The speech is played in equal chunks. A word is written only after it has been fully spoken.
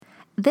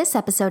This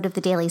episode of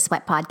the Daily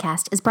Sweat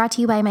Podcast is brought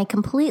to you by my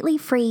completely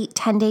free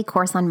 10-day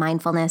course on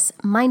mindfulness,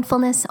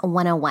 Mindfulness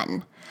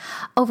 101.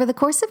 Over the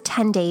course of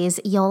 10 days,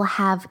 you'll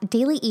have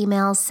daily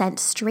emails sent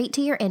straight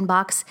to your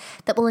inbox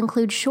that will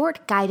include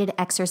short guided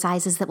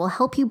exercises that will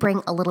help you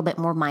bring a little bit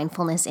more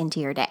mindfulness into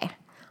your day.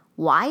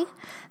 Why?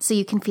 So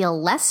you can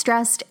feel less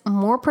stressed,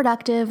 more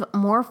productive,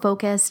 more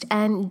focused,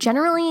 and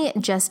generally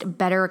just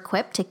better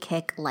equipped to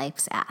kick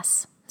life's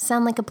ass.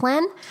 Sound like a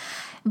plan?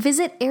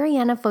 Visit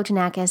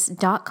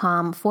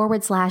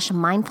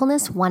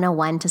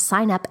arianafotonakis.com/mindfulness101 to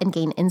sign up and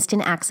gain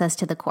instant access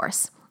to the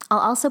course. I'll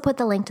also put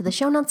the link to the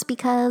show notes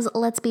because,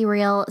 let's be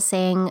real,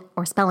 saying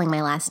or spelling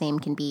my last name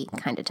can be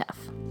kind of tough.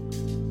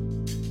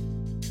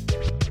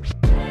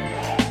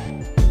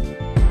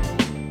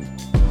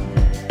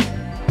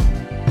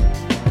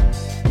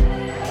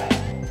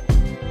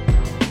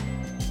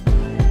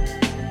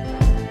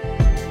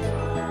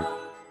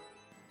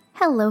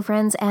 Hello,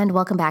 friends, and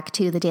welcome back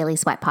to the Daily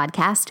Sweat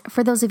Podcast.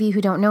 For those of you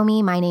who don't know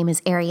me, my name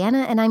is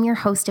Ariana, and I'm your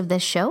host of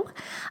this show.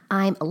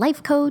 I'm a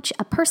life coach,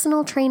 a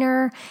personal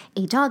trainer,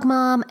 a dog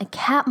mom, a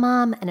cat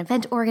mom, an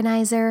event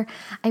organizer.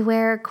 I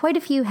wear quite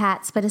a few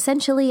hats, but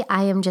essentially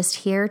I am just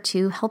here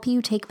to help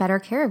you take better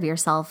care of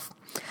yourself.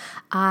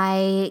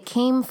 I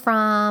came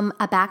from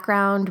a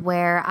background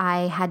where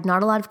I had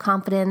not a lot of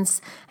confidence.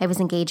 I was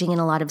engaging in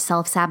a lot of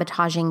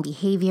self-sabotaging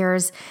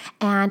behaviors,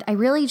 and I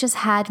really just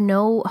had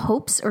no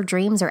hopes or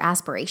dreams or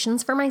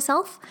aspirations for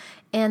myself.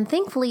 And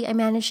thankfully, I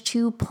managed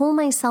to pull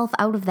myself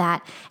out of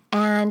that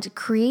and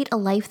create a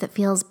life that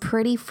feels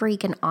pretty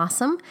freaking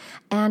awesome.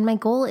 And my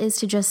goal is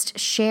to just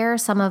share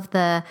some of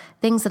the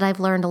things that I've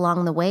learned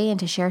along the way and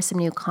to share some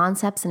new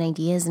concepts and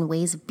ideas and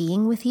ways of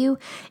being with you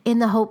in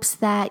the hopes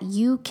that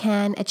you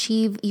can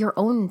achieve your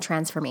own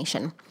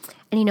transformation.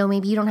 And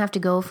maybe you don't have to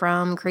go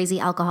from crazy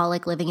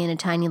alcoholic living in a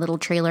tiny little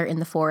trailer in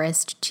the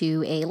forest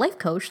to a life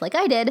coach like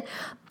I did,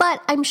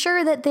 but I'm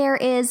sure that there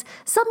is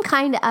some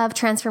kind of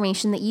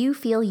transformation that you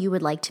feel you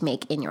would like to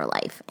make in your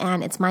life,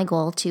 and it's my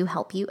goal to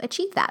help you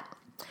achieve that.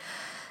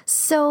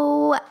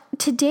 So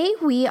today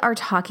we are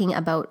talking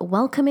about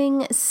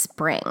welcoming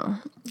spring.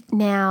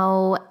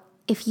 Now,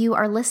 if you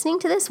are listening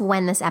to this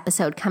when this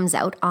episode comes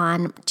out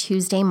on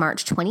Tuesday,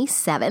 March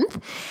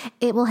 27th,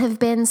 it will have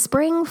been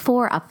spring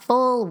for a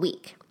full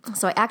week.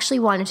 So I actually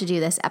wanted to do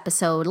this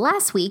episode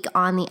last week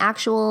on the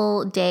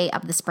actual day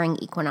of the spring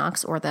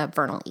equinox or the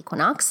vernal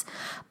equinox,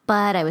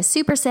 but I was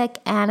super sick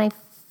and I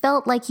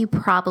felt like you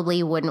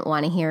probably wouldn't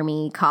want to hear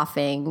me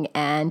coughing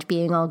and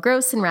being all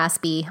gross and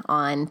raspy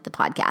on the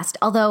podcast.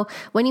 Although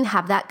when you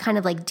have that kind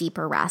of like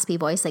deeper raspy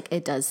voice, like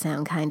it does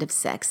sound kind of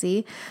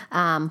sexy,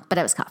 but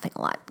I was coughing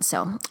a lot.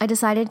 So I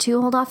decided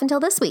to hold off until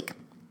this week.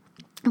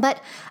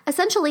 But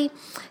essentially,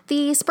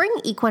 the spring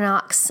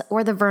equinox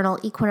or the vernal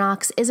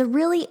equinox is a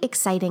really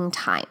exciting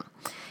time.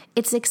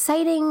 It's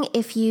exciting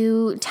if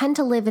you tend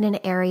to live in an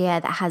area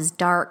that has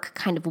dark,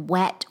 kind of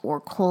wet or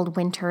cold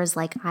winters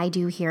like I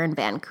do here in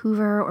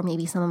Vancouver, or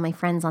maybe some of my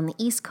friends on the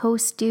East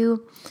Coast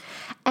do.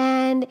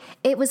 And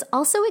it was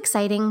also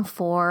exciting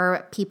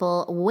for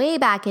people way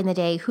back in the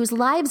day whose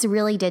lives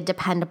really did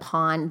depend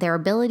upon their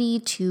ability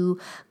to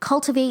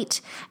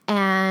cultivate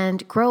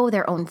and grow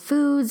their own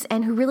foods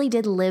and who really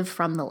did live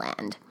from the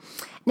land.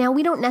 Now,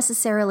 we don't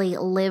necessarily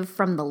live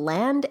from the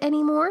land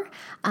anymore.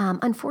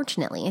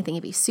 Unfortunately, I think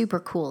it'd be super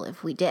cool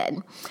if we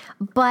did.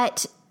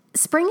 But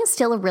spring is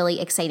still a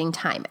really exciting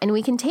time, and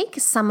we can take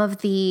some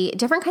of the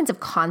different kinds of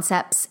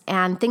concepts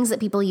and things that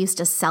people used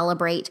to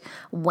celebrate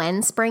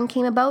when spring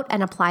came about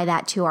and apply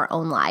that to our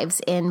own lives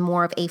in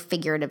more of a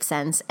figurative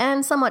sense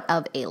and somewhat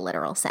of a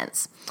literal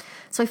sense.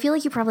 So I feel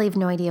like you probably have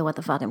no idea what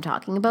the fuck I'm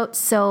talking about,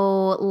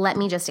 so let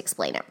me just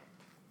explain it.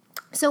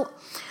 So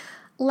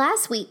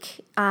last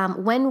week,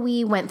 when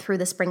we went through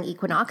the spring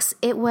equinox,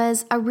 it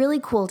was a really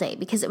cool day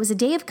because it was a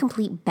day of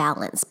complete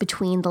balance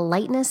between the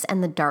lightness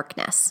and the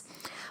darkness.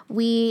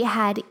 We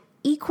had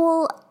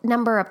equal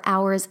number of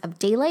hours of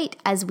daylight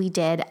as we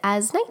did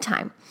as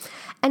nighttime.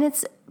 And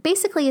it's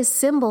basically a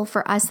symbol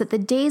for us that the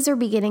days are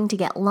beginning to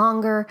get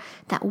longer,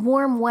 that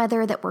warm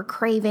weather that we're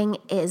craving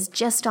is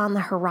just on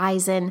the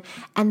horizon,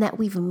 and that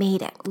we've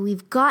made it.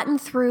 We've gotten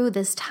through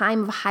this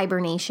time of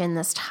hibernation,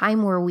 this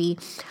time where we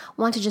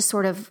want to just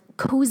sort of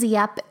cozy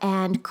up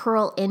and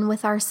curl in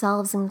with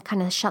ourselves and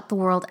kind of shut the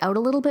world out a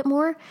little bit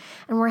more.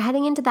 And we're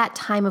heading into that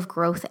time of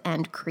growth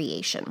and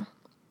creation.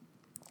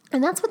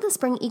 And that's what the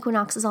spring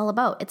equinox is all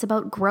about. It's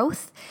about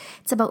growth.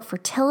 It's about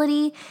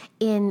fertility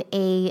in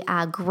a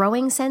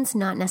growing sense,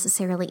 not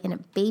necessarily in a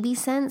baby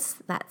sense.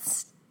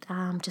 That's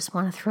just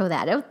want to throw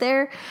that out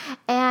there.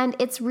 And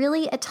it's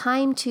really a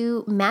time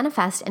to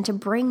manifest and to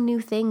bring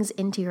new things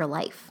into your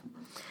life.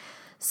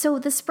 So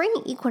the spring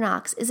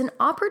equinox is an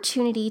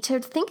opportunity to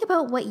think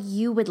about what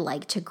you would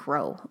like to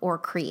grow or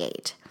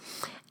create.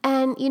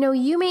 And,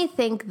 you may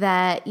think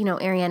that,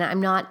 Ariana,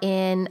 I'm not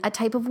in a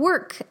type of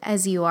work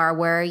as you are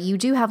where you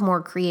do have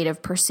more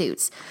creative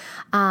pursuits,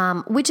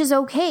 which is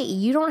okay.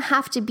 You don't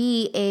have to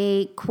be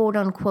a quote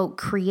unquote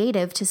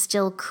creative to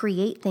still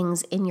create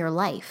things in your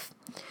life.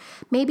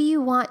 Maybe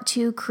you want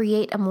to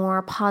create a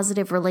more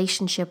positive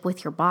relationship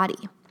with your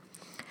body.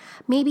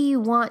 Maybe you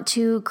want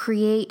to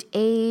create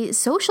a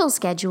social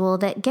schedule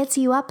that gets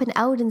you up and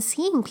out and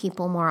seeing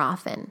people more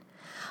often.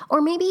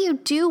 Or maybe you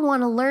do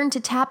want to learn to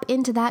tap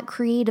into that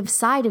creative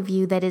side of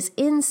you that is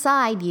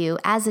inside you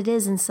as it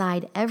is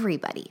inside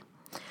everybody.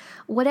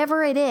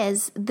 Whatever it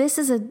is, this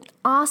is an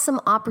awesome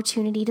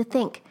opportunity to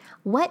think,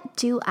 what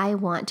do I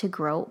want to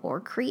grow or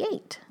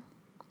create?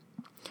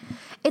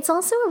 It's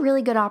also a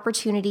really good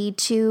opportunity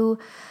to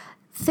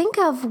think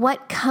of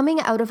what coming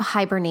out of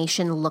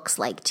hibernation looks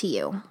like to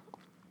you.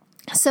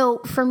 So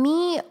for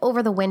me,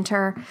 over the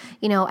winter,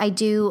 I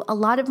do a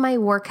lot of my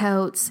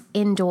workouts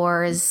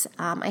indoors.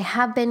 I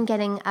have been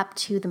getting up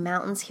to the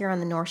mountains here on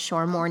the North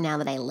Shore more now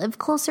that I live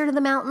closer to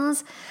the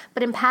mountains.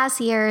 But in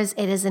past years,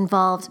 it has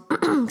involved,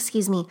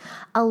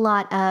 a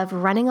lot of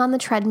running on the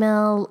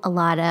treadmill, a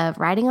lot of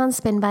riding on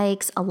spin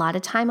bikes, a lot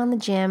of time on the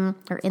gym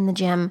or in the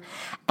gym.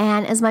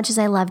 And as much as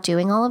I love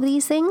doing all of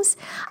these things,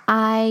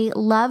 I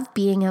love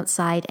being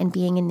outside and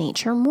being in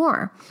nature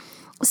more.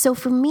 So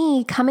for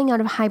me, coming out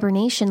of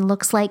hibernation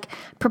looks like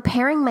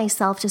preparing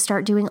myself to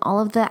start doing all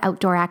of the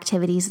outdoor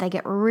activities that I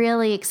get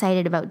really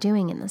excited about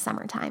doing in the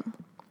summertime.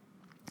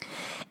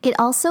 It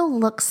also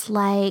looks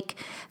like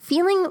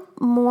feeling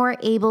more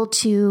able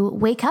to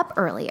wake up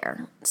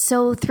earlier.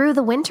 So through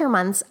the winter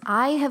months,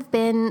 I have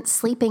been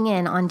sleeping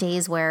in on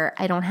days where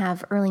I don't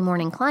have early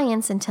morning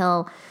clients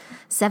until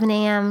 7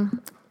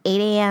 a.m., 8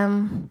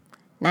 a.m.,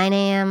 9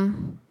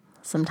 a.m.,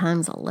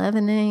 sometimes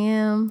 11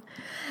 a.m.,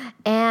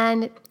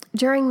 and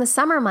during the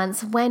summer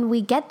months, when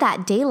we get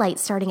that daylight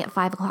starting at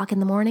 5 o'clock in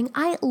the morning,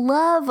 I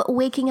love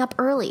waking up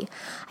early.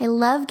 I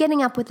love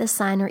getting up with the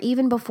sun or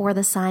even before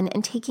the sun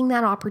and taking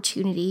that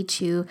opportunity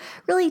to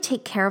really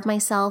take care of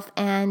myself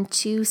and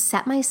to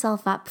set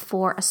myself up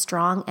for a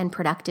strong and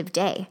productive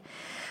day.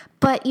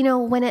 But,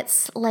 when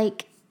it's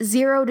like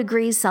 0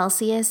 degrees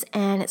Celsius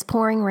and it's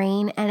pouring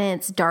rain and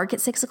it's dark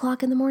at 6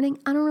 o'clock in the morning,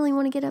 I don't really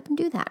want to get up and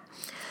do that.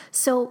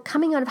 So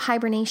coming out of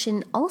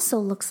hibernation also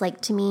looks like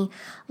to me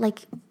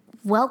like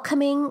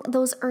welcoming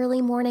those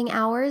early morning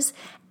hours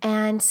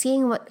and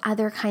seeing what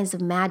other kinds of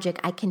magic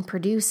I can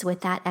produce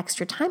with that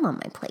extra time on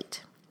my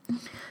plate.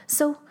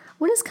 So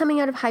what does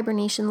coming out of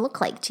hibernation look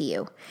like to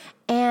you?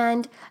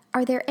 And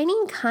are there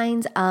any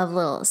kinds of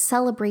little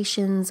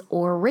celebrations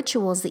or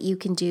rituals that you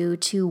can do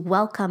to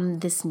welcome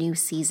this new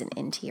season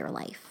into your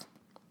life?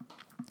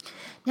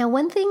 Now,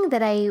 one thing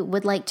that I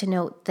would like to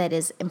note that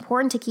is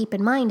important to keep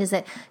in mind is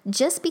that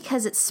just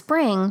because it's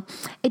spring,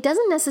 it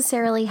doesn't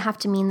necessarily have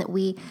to mean that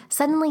we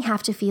suddenly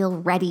have to feel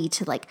ready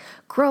to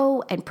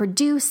grow and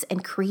produce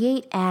and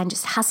create and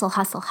just hustle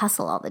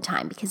all the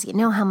time, because you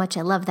know how much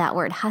I love that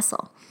word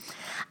hustle.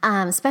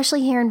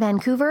 Especially here in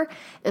Vancouver,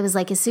 it was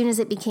like as soon as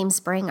it became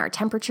spring, our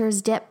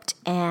temperatures dipped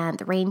and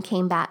the rain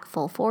came back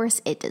full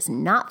force. It does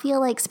not feel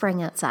like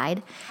spring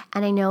outside.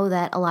 And I know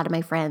that a lot of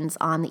my friends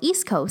on the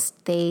East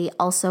Coast, they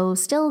also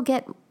still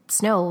get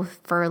snow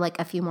for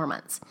a few more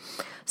months.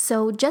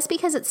 So just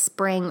because it's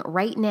spring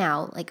right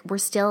now, we're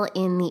still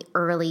in the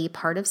early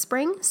part of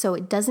spring. So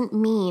it doesn't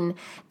mean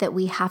that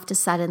we have to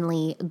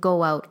suddenly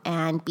go out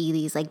and be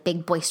these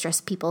big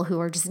boisterous people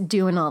who are just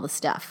doing all the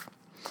stuff.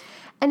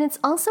 And it's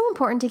also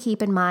important to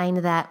keep in mind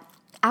that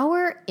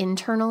our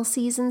internal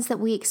seasons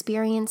that we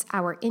experience,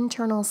 our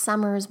internal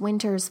summers,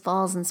 winters,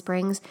 falls, and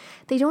springs,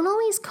 they don't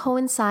always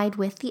coincide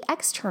with the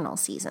external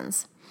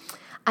seasons.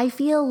 I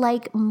feel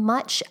like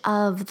much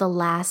of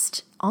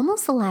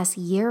almost the last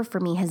year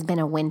for me has been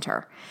a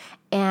winter.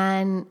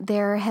 And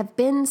there have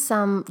been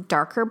some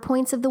darker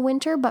points of the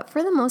winter, but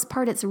for the most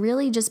part, it's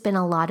really just been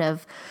a lot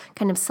of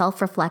kind of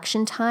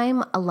self-reflection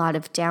time, a lot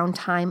of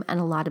downtime, and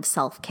a lot of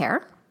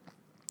self-care.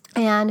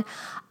 And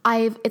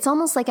it's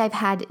almost like I've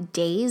had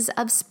days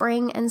of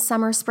spring and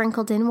summer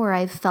sprinkled in where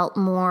I've felt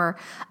more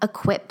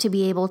equipped to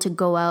be able to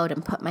go out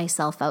and put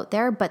myself out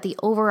there. But the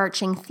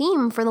overarching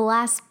theme for the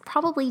last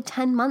probably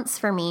 10 months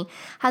for me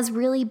has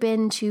really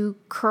been to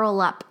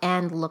curl up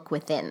and look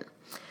within.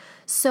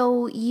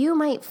 So you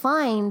might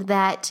find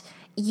that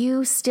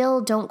you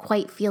still don't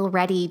quite feel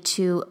ready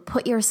to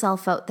put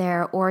yourself out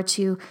there or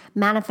to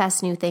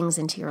manifest new things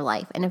into your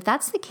life. And if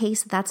that's the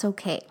case, that's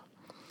okay.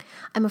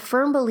 I'm a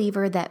firm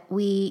believer that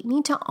we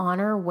need to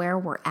honor where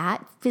we're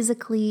at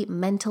physically,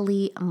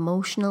 mentally,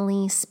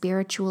 emotionally,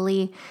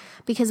 spiritually,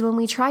 because when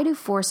we try to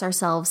force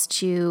ourselves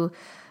to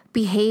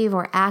behave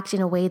or act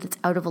in a way that's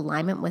out of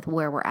alignment with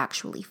where we're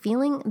actually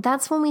feeling,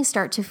 that's when we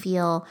start to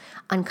feel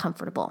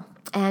uncomfortable.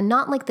 And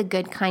not like the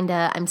good kind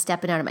of I'm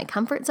stepping out of my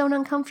comfort zone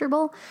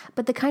uncomfortable,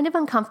 but the kind of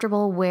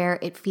uncomfortable where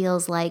it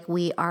feels like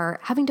we are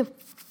having to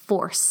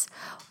force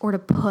or to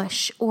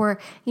push or,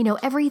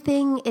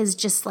 everything is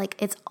just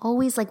it's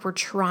always like we're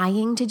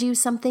trying to do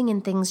something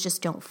and things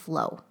just don't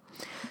flow.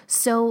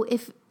 So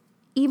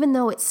even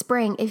though it's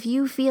spring, if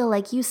you feel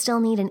like you still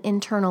need an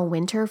internal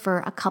winter for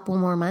a couple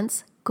more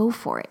months, go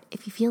for it.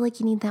 If you feel like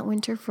you need that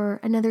winter for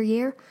another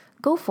year,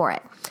 go for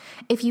it.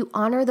 If you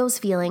honor those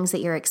feelings that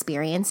you're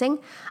experiencing,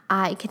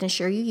 I can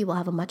assure you will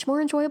have a much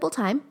more enjoyable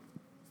time.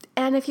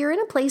 And if you're in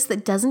a place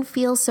that doesn't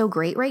feel so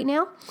great right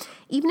now,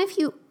 even if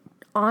you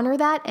honor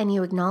that and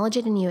you acknowledge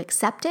it and you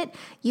accept it,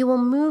 you will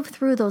move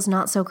through those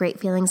not so great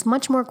feelings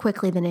much more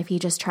quickly than if you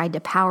just tried to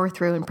power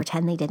through and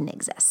pretend they didn't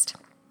exist.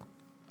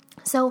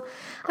 So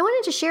I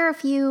wanted to share a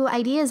few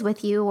ideas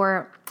with you,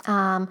 or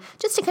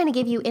just to kind of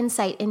give you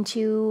insight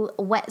into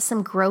what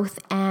some growth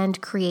and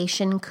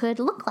creation could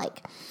look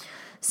like.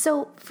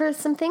 So for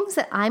some things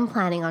that I'm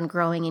planning on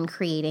growing and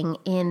creating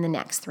in the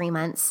next 3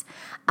 months,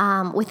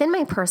 within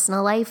my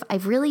personal life,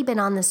 I've really been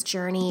on this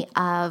journey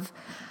of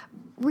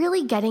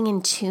really getting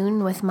in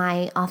tune with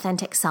my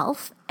authentic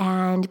self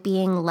and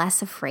being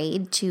less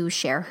afraid to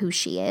share who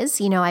she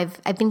is. You know,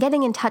 I've been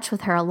getting in touch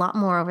with her a lot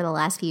more over the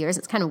last few years.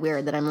 It's kind of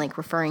weird that I'm like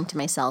referring to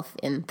myself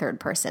in third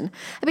person.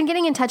 I've been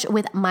getting in touch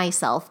with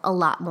myself a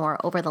lot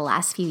more over the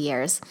last few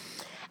years.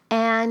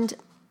 And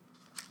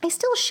I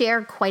still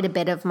share quite a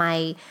bit of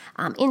my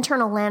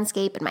internal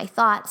landscape and my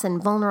thoughts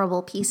and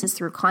vulnerable pieces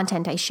through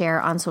content I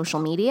share on social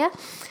media.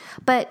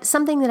 But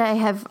something that I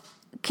have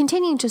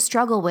continued to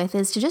struggle with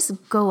is to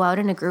just go out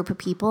in a group of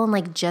people and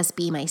like just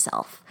be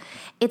myself.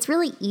 It's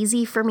really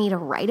easy for me to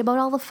write about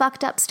all the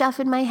fucked up stuff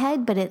in my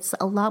head, but it's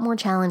a lot more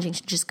challenging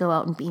to just go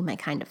out and be my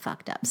kind of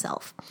fucked up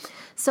self.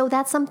 So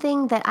that's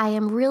something that I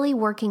am really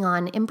working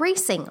on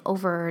embracing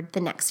over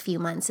the next few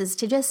months, is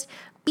to just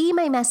be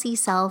my messy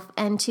self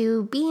and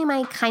to be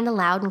my kind of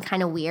loud and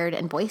kind of weird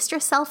and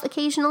boisterous self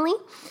occasionally,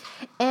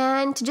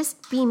 and to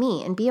just be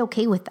me and be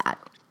okay with that.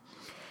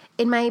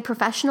 In my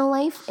professional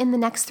life, in the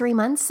next 3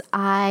 months,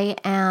 I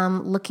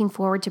am looking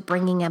forward to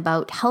bringing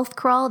about Health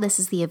Crawl. This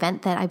is the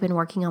event that I've been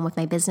working on with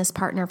my business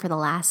partner for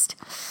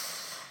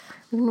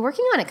we've been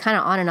working on it kind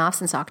of on and off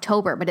since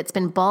October, but it's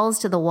been balls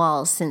to the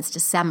walls since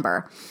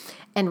December.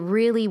 And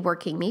really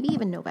working, maybe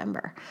even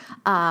November,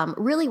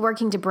 really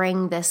working to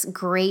bring this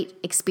great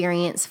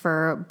experience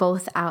for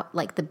both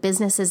like the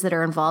businesses that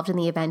are involved in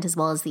the event as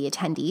well as the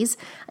attendees.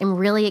 I'm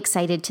really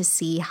excited to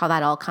see how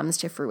that all comes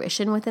to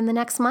fruition within the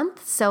next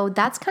month. So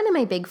that's kind of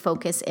my big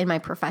focus in my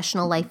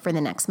professional life for the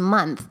next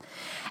month.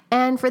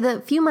 And for the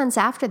few months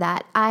after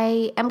that,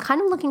 I am kind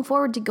of looking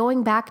forward to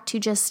going back to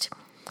just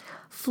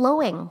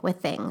flowing with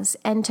things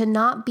and to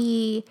not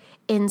be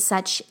in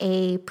such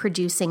a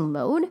producing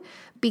mode,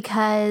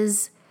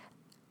 because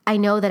I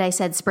know that I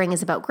said spring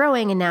is about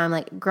growing, and now I'm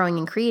like growing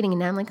and creating, and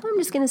now I'm like, oh, I'm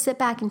just going to sit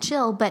back and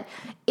chill. But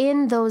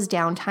in those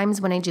down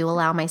times when I do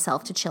allow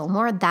myself to chill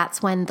more,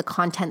 that's when the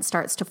content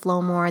starts to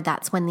flow more.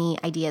 That's when the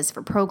ideas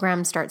for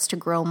programs starts to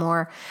grow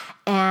more.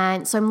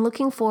 And so I'm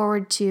looking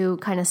forward to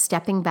kind of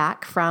stepping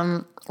back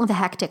from the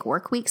hectic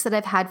work weeks that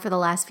I've had for the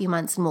last few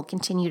months and will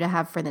continue to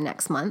have for the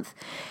next month,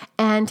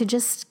 and to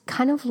just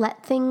kind of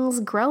let things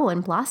grow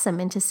and blossom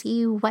and to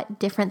see what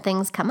different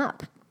things come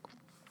up.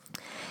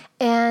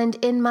 And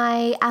in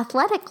my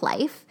athletic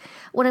life,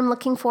 what I'm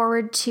looking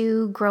forward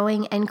to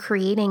growing and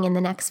creating in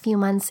the next few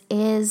months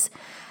is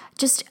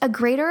just a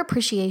greater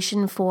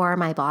appreciation for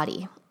my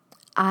body.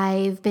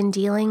 I've been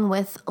dealing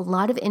with a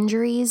lot of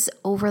injuries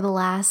over the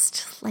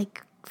last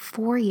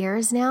 4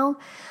 years now.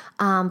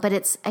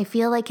 But I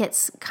feel like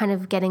it's kind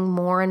of getting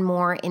more and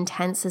more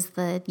intense as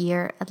the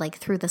year,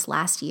 through this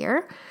last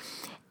year.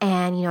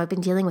 And, I've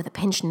been dealing with a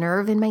pinched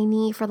nerve in my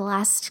knee for the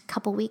last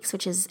couple weeks,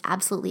 which is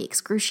absolutely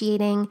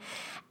excruciating.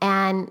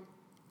 And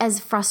as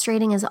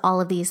frustrating as all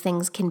of these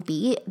things can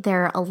be,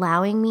 they're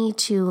allowing me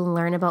to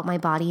learn about my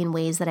body in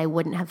ways that I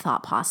wouldn't have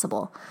thought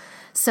possible.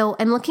 So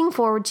I'm looking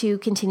forward to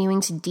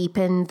continuing to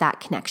deepen that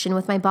connection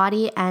with my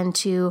body and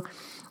to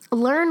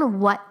learn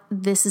what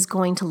this is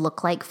going to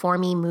look like for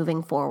me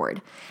moving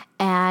forward,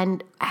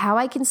 and how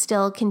I can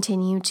still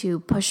continue to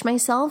push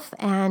myself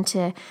and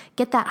to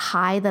get that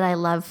high that I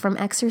love from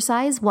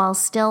exercise while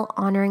still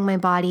honoring my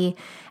body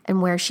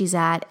and where she's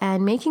at,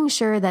 and making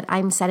sure that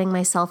I'm setting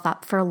myself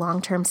up for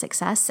long-term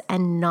success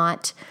and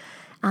not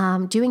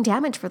doing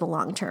damage for the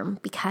long term,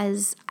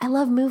 because I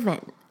love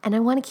movement and I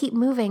want to keep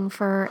moving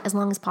for as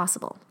long as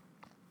possible.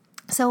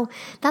 So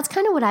that's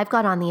kind of what I've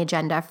got on the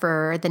agenda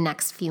for the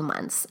next few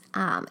months.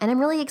 And I'm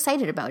really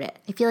excited about it.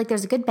 I feel like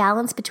there's a good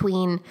balance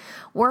between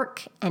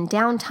work and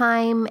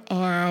downtime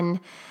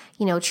and,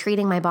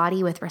 treating my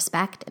body with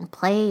respect and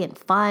play and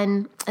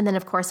fun. And then,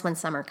 of course, when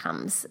summer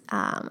comes,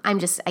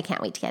 I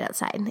can't wait to get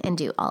outside and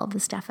do all of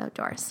the stuff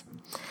outdoors.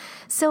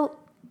 So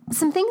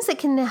some things that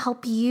can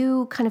help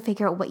you kind of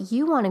figure out what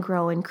you want to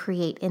grow and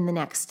create in the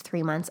next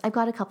 3 months. I've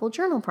got a couple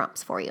journal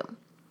prompts for you.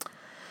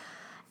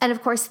 And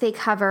of course, they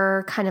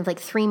cover kind of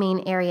 3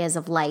 main areas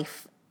of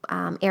life,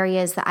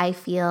 areas that I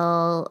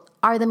feel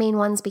are the main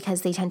ones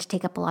because they tend to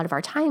take up a lot of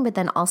our time, but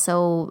then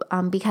also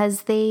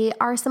because they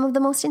are some of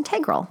the most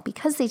integral.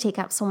 Because they take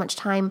up so much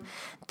time,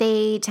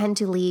 they tend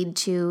to lead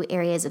to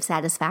areas of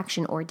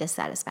satisfaction or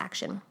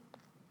dissatisfaction.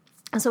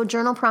 So a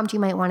journal prompt you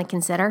might want to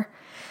consider: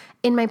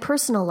 in my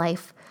personal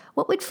life,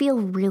 what would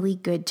feel really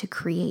good to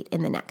create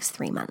in the next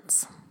 3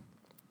 months?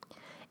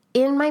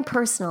 In my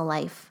personal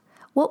life,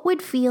 what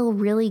would feel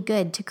really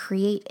good to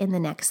create in the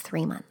next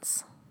 3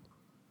 months?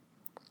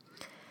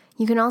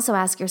 You can also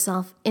ask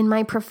yourself, in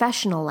my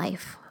professional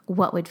life,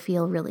 what would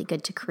feel really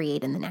good to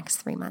create in the next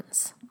 3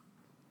 months?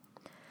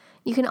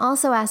 You can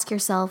also ask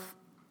yourself,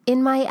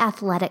 in my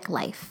athletic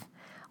life,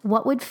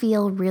 what would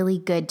feel really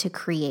good to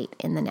create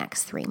in the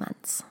next 3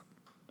 months?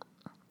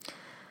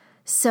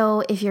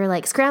 So if you're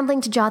like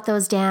scrambling to jot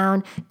those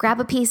down, grab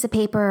a piece of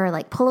paper or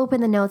like pull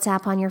open the notes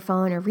app on your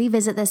phone or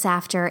revisit this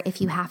after if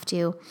you have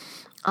to.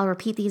 I'll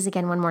repeat these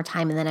again one more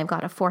time, and then I've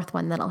got a fourth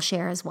one that I'll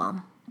share as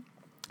well.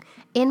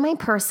 In my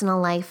personal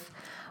life,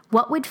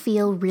 what would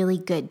feel really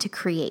good to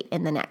create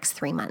in the next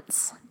 3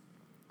 months?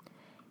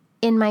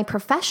 In my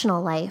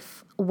professional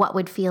life, what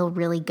would feel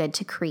really good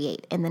to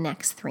create in the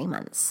next 3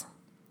 months?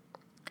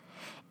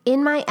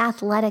 In my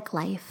athletic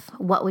life,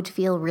 what would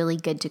feel really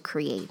good to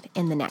create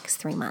in the next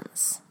 3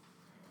 months?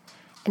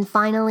 And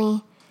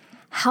finally,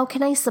 how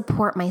can I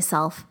support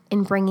myself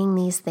in bringing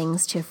these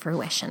things to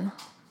fruition?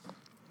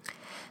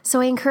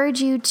 So I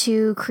encourage you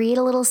to create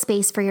a little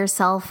space for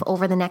yourself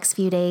over the next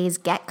few days,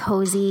 get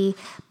cozy,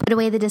 put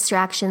away the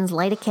distractions,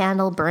 light a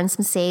candle, burn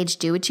some sage,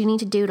 do what you need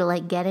to do to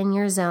like get in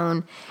your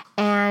zone,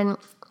 and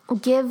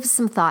give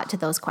some thought to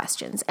those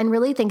questions and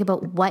really think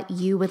about what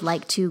you would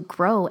like to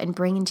grow and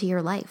bring into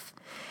your life.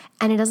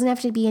 And it doesn't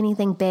have to be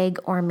anything big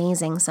or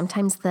amazing.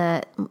 Sometimes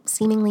the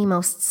seemingly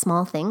most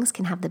small things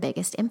can have the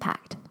biggest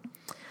impact.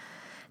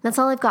 That's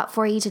all I've got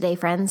for you today,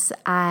 friends.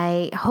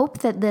 I hope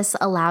that this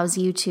allows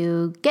you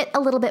to get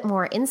a little bit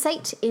more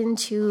insight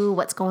into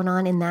what's going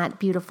on in that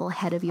beautiful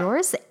head of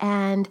yours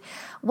and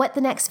what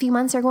the next few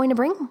months are going to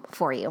bring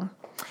for you.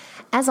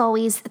 As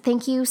always,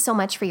 thank you so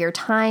much for your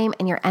time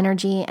and your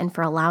energy and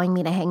for allowing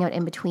me to hang out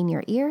in between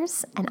your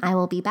ears. And I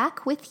will be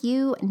back with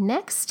you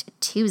next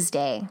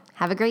Tuesday.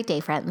 Have a great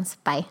day, friends.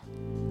 Bye.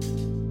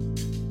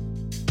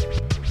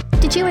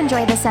 Did you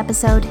enjoy this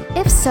episode?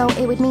 If so,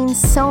 it would mean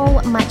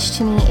so much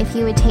to me if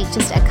you would take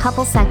just a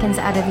couple seconds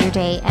out of your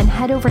day and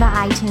head over to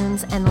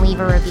iTunes and leave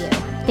a review.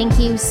 Thank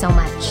you so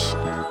much.